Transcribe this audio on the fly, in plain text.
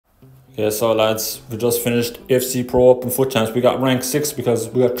Okay, so lads, we just finished FC Pro Open Foot Champs. We got rank 6 because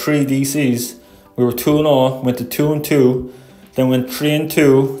we got 3 DCs. We were 2-0, went to 2-2, then went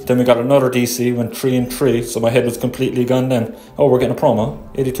 3-2, then we got another DC, went 3-3, so my head was completely gone then. Oh, we're getting a promo,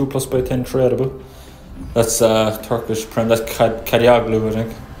 82 plus by 10 tradable. That's Turkish Prem, that's Kadioglu, I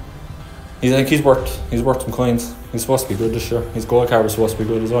think. I think he's worth some coins. He's supposed to be good this year. His goal card was supposed to be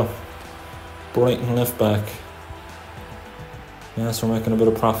good as well. Brighton left back. Yeah, so we're making a bit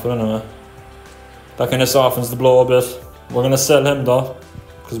of profit anyway. That kind of softens the blow a bit. We're going to sell him though,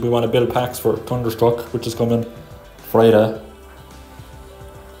 because we want to build packs for Thunderstruck, which is coming Friday.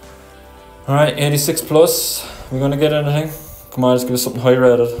 Alright, 86 plus. We're going to get anything. Come on, let's give us something high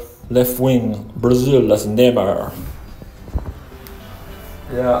rated. Left wing, Brazil, that's Neymar.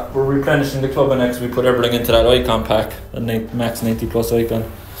 Yeah, we're replenishing the club next. We put everything into that icon pack, a max 90 plus icon.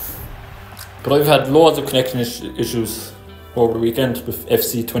 But I've had loads of connection issues over the weekend with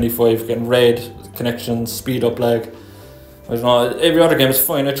FC25, getting red connections, speed up lag. I don't know, every other game is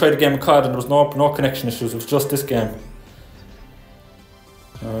fine. I tried a game of COD and there was no connection issues, it was just this game.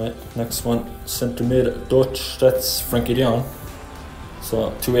 Alright, next one, centre mid, Dutch, that's Frankie de Jong.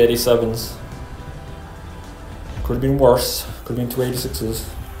 So, 287s. Could have been worse, could have been 286s.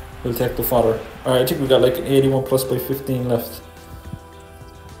 We'll take the fodder. Alright, I think we got like 81 plus by 15 left.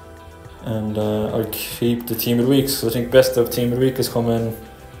 And I'll keep the team of the week. So I think best of team of the week is coming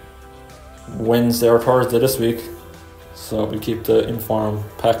Wednesday or Thursday this week. So we'll keep the inform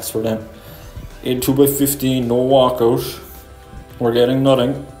packs for them. 82 by 15, no walkout. We're getting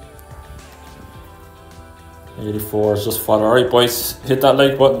nothing. 84 is just fodder. Alright boys, hit that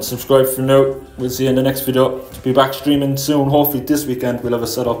like button, subscribe for now. We'll see you in the next video. Be back streaming soon, hopefully this weekend we'll have a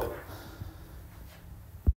setup.